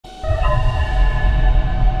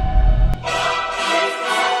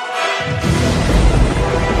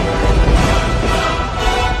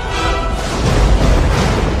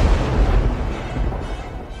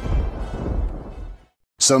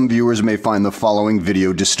Some viewers may find the following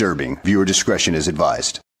video disturbing. Viewer discretion is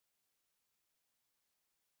advised.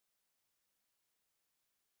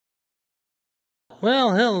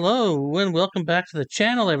 Well, hello and welcome back to the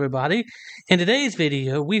channel, everybody. In today's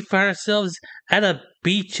video, we find ourselves at a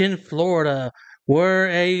beach in Florida where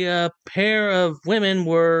a pair of women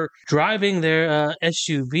were driving their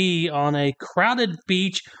SUV on a crowded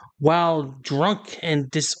beach while drunk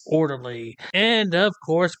and disorderly. And of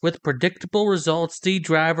course, with predictable results, the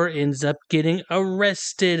driver ends up getting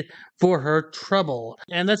arrested for her trouble.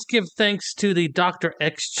 And let's give thanks to the Dr.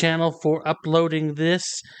 X channel for uploading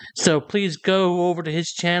this. So please go over to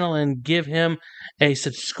his channel and give him a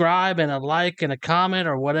subscribe and a like and a comment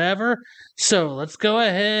or whatever. So let's go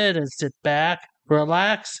ahead and sit back,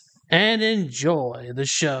 relax, and enjoy the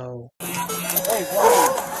show.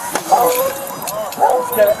 I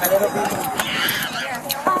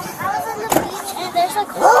was on the beach and there's a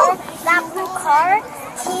car, that blue car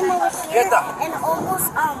came over here and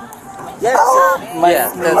almost Yes,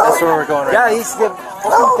 that's where we're going right now. Yeah, he's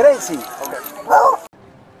fucking crazy.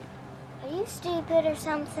 Are you stupid or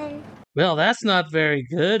something? Well, that's not very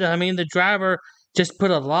good. I mean, the driver just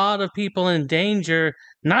put a lot of people in danger,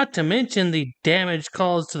 not to mention the damage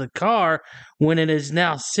caused to the car when it is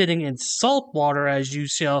now sitting in salt water, as you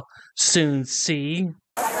shall soon see.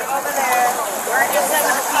 Over there, we're just 7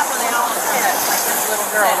 people and they all hit, like this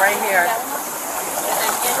little girl right here.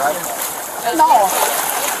 No.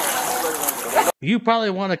 You probably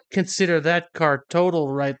want to consider that car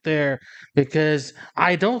total right there, because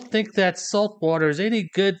I don't think that salt water is any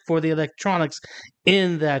good for the electronics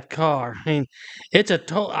in that car. I mean, it's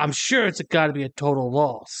I'm sure it's got to be a total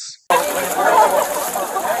loss. Okay,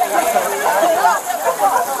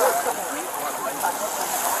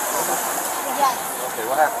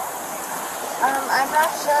 what happened? I'm not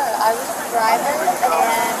sure. I was the driver,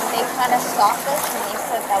 and they kind of stopped us, and they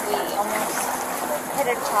said that we almost hit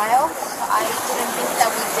a child. I didn't think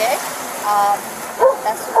that we did.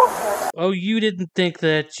 That's what they told us. Oh, you didn't think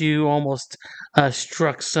that you almost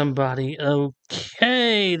struck somebody.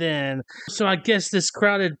 Okay, then. So I guess this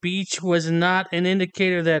crowded beach was not an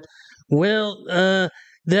indicator that, well,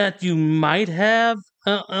 that you might have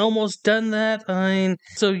almost done that. I mean,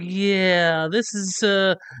 so yeah, this is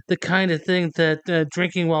the kind of thing that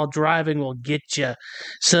drinking while driving will get you.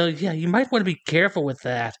 So yeah, you might want to be careful with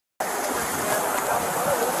that.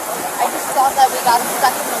 I just thought that we got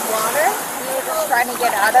stuck in the water. We were just trying to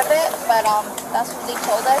get out of it, but that's what they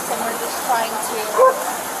told us, and we're just trying to.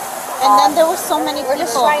 And then there was so many people. We're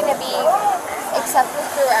just trying to be accepted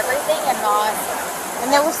through everything and not. And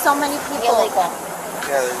there was so many people. Illegal.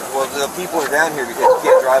 Yeah, well, the people are down here because you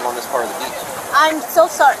can't drive on this part of the beach. I'm so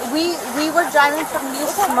sorry. We were driving from New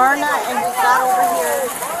Smyrna and we got over here,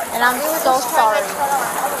 and I'm so sorry. We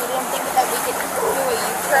didn't think that we could do a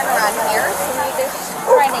U-turn around here, so we were just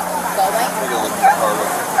trying to keep going. Maybe look at the car real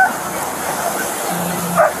quick.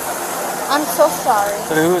 I'm so sorry.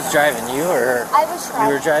 So who was driving, you or her? I was driving.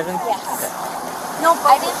 You were driving? Yes. No,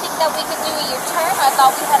 I didn't think that we could do a U-turn. I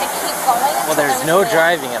thought we had to keep going. Well, there's no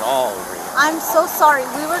driving at all over here. I'm so sorry.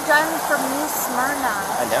 We were driving from New Smyrna.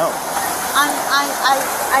 I know.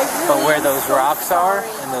 I really. But where those so rocks are sorry.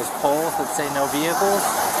 and those poles that say no vehicles,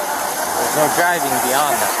 there's no driving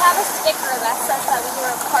beyond We that. have a sticker that says that we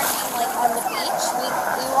were parking like on the beach. We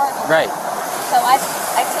weren't. Right. So I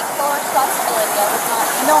take full responsibility. I was not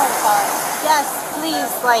in No. the car. Yes, please,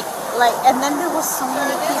 like, and then there was so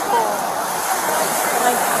many people.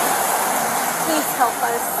 Like, please help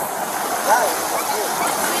us.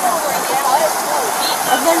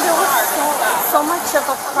 And then there was so much of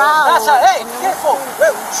a crowd. Hey, careful!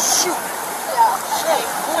 Wait, shoot!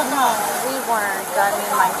 No, we weren't. I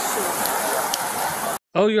mean, my shoes.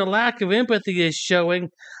 Oh, your lack of empathy is showing.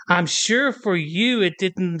 I'm sure for you it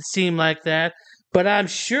didn't seem like that, but I'm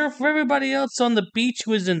sure for everybody else on the beach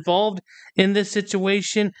who was involved in this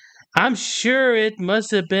situation, I'm sure it must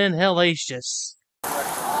have been hellacious.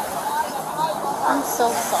 I'm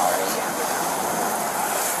so sorry.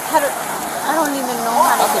 I don't even know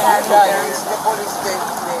how to get out of here.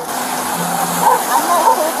 I'm not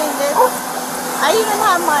holding this. I even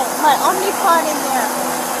have my Omnipod in there.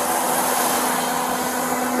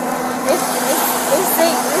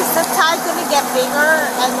 Is the tide gonna get bigger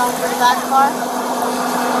and longer that car?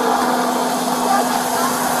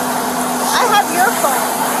 I have your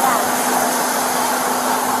phone.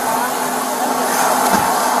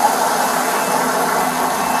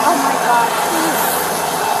 Oh my God, please.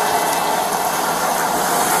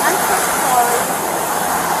 I'm so sorry.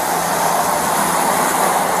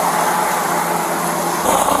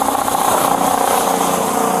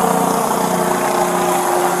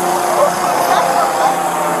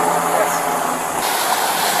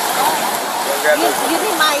 grab those. You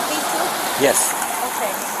need my ID too? Yes.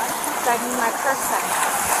 Okay. I need my purse then.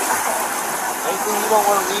 Okay. Anything you don't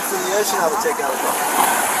want to leave for the ocean, I will take out of it.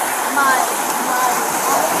 My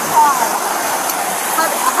car.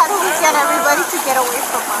 How do we get everybody to get away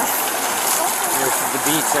from us? The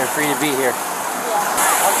beach are free to be here.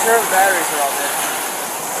 Yeah. I'm sure the batteries are all dead.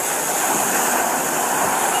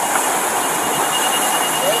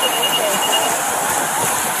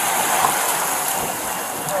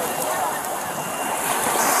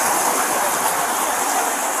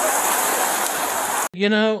 You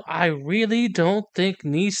know, I really don't think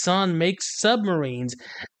Nissan makes submarines,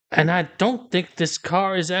 and I don't think this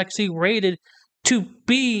car is actually rated to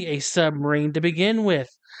be a submarine to begin with.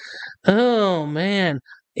 Oh man,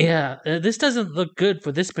 yeah, this doesn't look good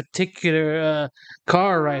for this particular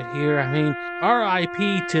car right here. I mean,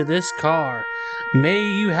 RIP to this car. May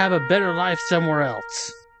you have a better life somewhere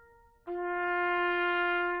else.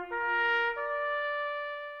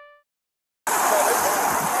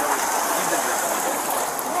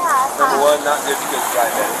 Number one, not good because it's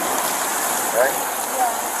diabetic. Right? Yeah.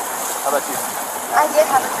 How about you? I did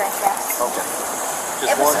have a drink, yes. Okay.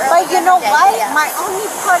 It Just was one? early. But you know in the what? day, yeah. My only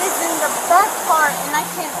part is in the back part, and I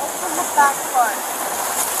can't open the back part.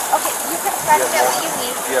 Okay, you can try to get what you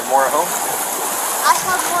need. Do you have more at home? I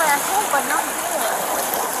have more at home, but not here.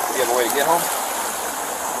 Do you have a way to get home?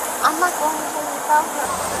 I'm not going home without her.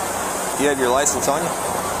 Do you have your license on you?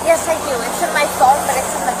 Yes, I do. It's in my phone, but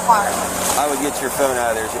it's in the car. I would get your phone out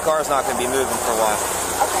of there. Your car's not going to be moving for a while.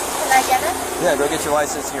 Okay, can I get it? Yeah, go get your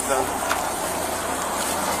license and your phone.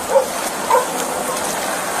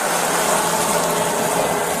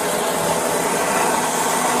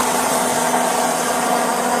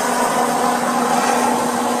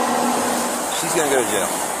 She's going to go to jail.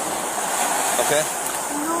 Okay?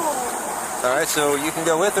 No. All right, so you can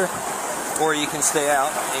go with her, or you can stay out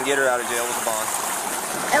and get her out of jail with a bond.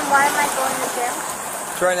 And why am I going to jail?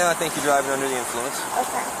 So right now, I think you're driving under the influence.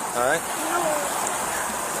 Okay. All right? No.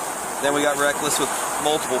 Then we got reckless with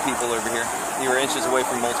multiple people over here. You were inches away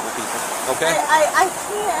from multiple people. Okay? I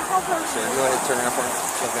can't have her. So go ahead and turn it up on it.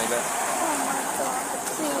 Check me back. Oh my God.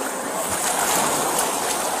 Please.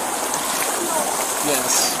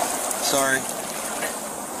 Yes. Sorry.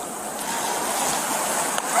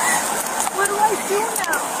 What do I do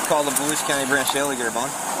now? Call the Volusia County Branch Jail to get her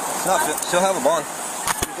bond. It's not, she'll have a bond.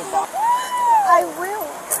 I will,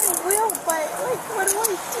 but like, what do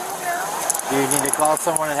I do now? Do you need to call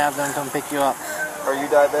someone and have them come pick you up? Are you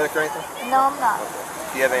diabetic or anything? No, I'm not.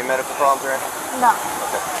 Do you have any medical problems or anything? No.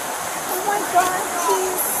 Okay. Oh my God,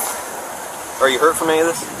 please. Are you hurt from any of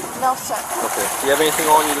this? No, sir. Okay. Do you have anything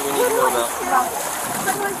on you that we need to know about? No.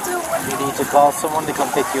 What do I do? You need to call someone to come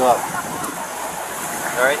pick you up.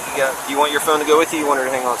 All right. Do you want your phone to go with you? You want her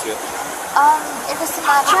to hang on to it? It was to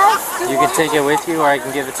my chest. You can take it with you, or I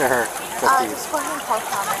can give it to her. It's up to you. Just go ahead and call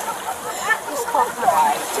Connor. Just call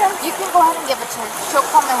Connor. You can go ahead and give it to her. She'll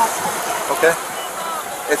call my husband. Okay.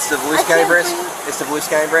 It's the Volusia County Branch. It's the Volusia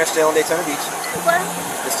County Branch Jail in Daytona Beach. What?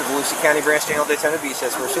 It's the Volusia County Branch Jail in Daytona Beach.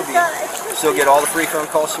 That's where she'll be. God, She'll get all the free phone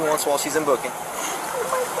calls she wants while she's in booking. oh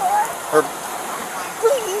my God.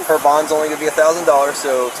 Please. Her bond's only gonna be $1,000,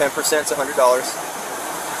 so 10% is $100.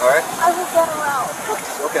 All right. I will get her out.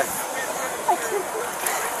 Okay. I can't.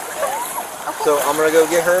 Okay. So I'm gonna go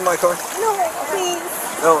get her in my car. No, please.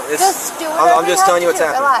 No, it's. Just do it. I'm just telling you what's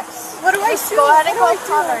happening. Relax. What do I do? Go ahead and call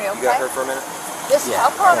Connery, You got okay? her for a minute. Just Yeah.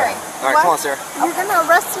 call Connery. All right, come on, Sarah. You're gonna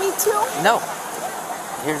arrest me too? No.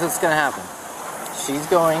 Here's what's gonna happen. She's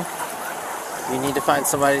going. You need to find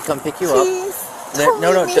somebody to come pick you up. Please. No,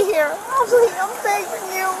 Don't leave me here. Please, I'm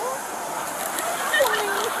begging you.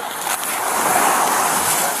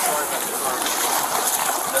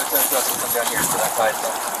 Come down here for that fight.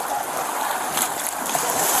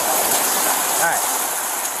 Alright.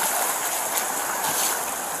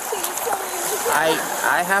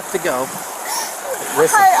 I have to go.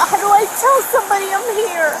 Listen. How do I tell somebody I'm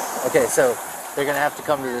here? Okay, so they're gonna have to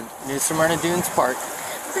come to the New Smyrna Dunes Park.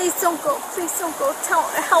 Please don't go. Please don't go.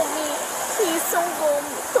 Help me. Please don't go.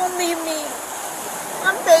 Don't leave me.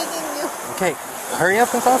 I'm begging you. Okay, hurry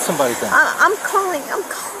up and call somebody then. I'm calling.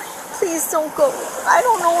 Please don't go. I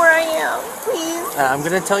don't know where I am. Please. I'm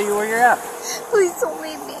gonna tell you where you're at. Please don't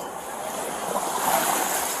leave me.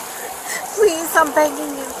 Please, I'm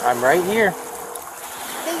begging you. I'm right here.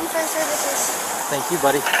 Thank you for your services. Thank you,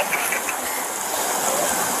 buddy.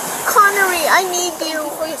 Connery, I need you.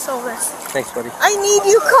 Please, Thanks, buddy. I need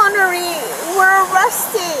you, Connery. We're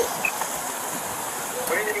arrested.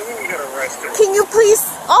 What do you mean you got arrested? Can you please,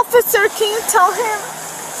 officer, can you tell him?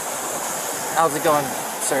 How's it going,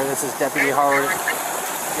 sir? This is Deputy Harwood.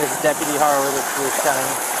 This is Deputy Harwood of Volusia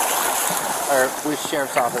County. or Bush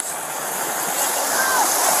Sheriff's Office.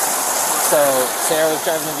 So Sarah was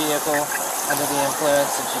driving the vehicle under the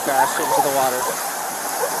influence and she crashed into the water.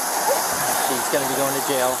 She's going to be going to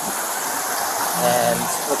jail. And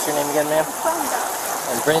what's your name again, ma'am? Brenda.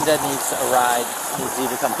 And Brenda needs a ride, needs you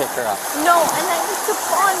to come pick her up. No, and I need to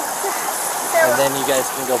bond Sarah. And then you guys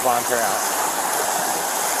can go bond her out.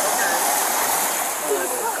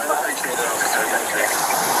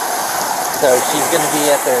 So she's going to be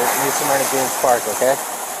at the New Smyrna Dunes Park, okay?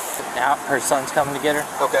 Now her son's coming to get her.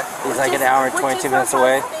 Okay. He's like an hour and 22 minutes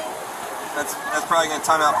away. That's probably going to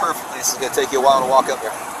time out perfectly. This is going to take you a while to walk up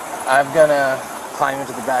there. I'm going to climb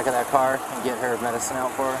into the back of that car and get her medicine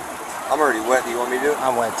out for her. I'm already wet. Do you want me to do it?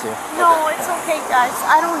 I'm wet too. No, it's okay, guys.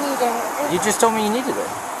 I don't need it. You just told me you needed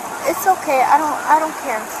it. It's okay. I don't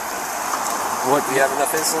care. What? Do you have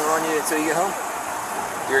enough insulin on you until you get home?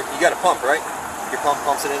 You got a pump, right? Your pump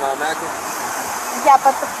pumps it in automatically? Yeah,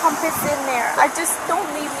 but the pump is in there. I just don't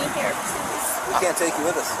leave me here, please. We can't take you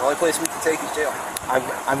with us. The only place we can take you is jail.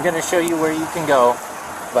 I'm going to show you where you can go,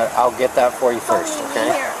 but I'll get that for you first, Don't leave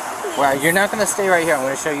okay? me here. Well, you're not going to stay right here. I'm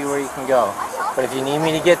going to show you where you can go. But if you need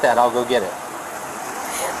me to get that, I'll go get it.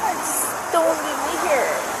 I just don't leave me here.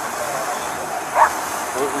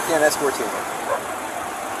 We can't escort you.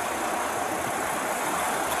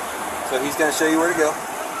 So he's going to show you where to go.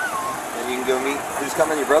 And you can go meet, who's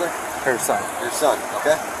coming, your brother? Her son. Your son,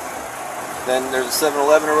 okay? Then there's a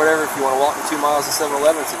 7-Eleven or whatever. If you want to walk in 2 miles to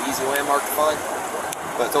 7-Eleven, it's an easy landmark to find.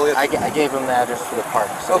 But it's totally up to you. I gave him the address for the park.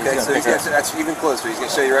 So okay, so that's even closer. He's going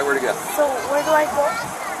to show you right where to go. So where do I go?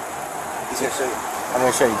 He's going to show you. I'm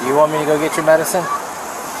going to show you. Do you want me to go get your medicine?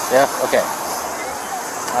 Yeah? Okay.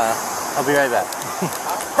 I'll be right back.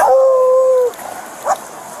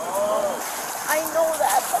 I know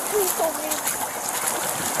that, but please don't leave me.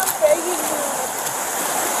 I'm begging you.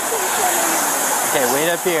 Please don't leave me. Okay,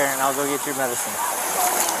 wait up here and I'll go get your medicine.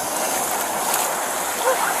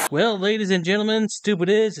 Well, ladies and gentlemen, stupid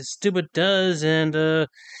is as stupid does, and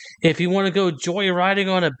if you want to go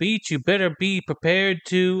joyriding on a beach, you better be prepared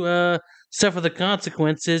to suffer the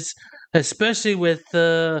consequences, especially with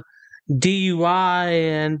DUI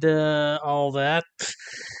and all that,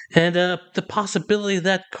 and the possibility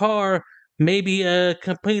that car may be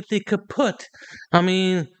completely kaput. I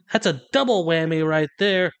mean, that's a double whammy right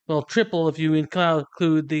there. Well, triple if you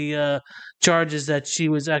include the charges that she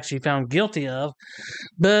was actually found guilty of.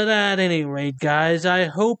 But at any rate, guys, I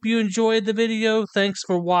hope you enjoyed the video. Thanks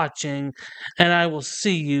for watching, and I will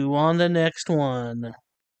see you on the next one.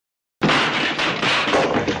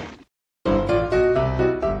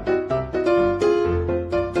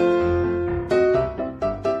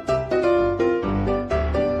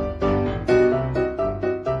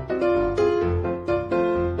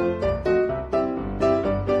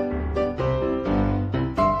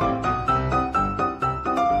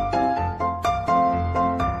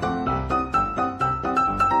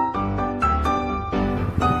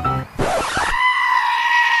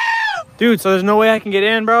 Dude, so there's no way I can get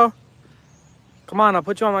in, bro? Come on, I'll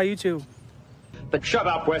put you on my YouTube. But shut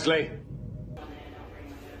up, Wesley.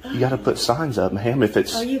 You gotta put signs up, ma'am, if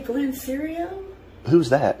it's... Are you Glenn Serio? Who's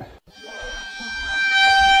that?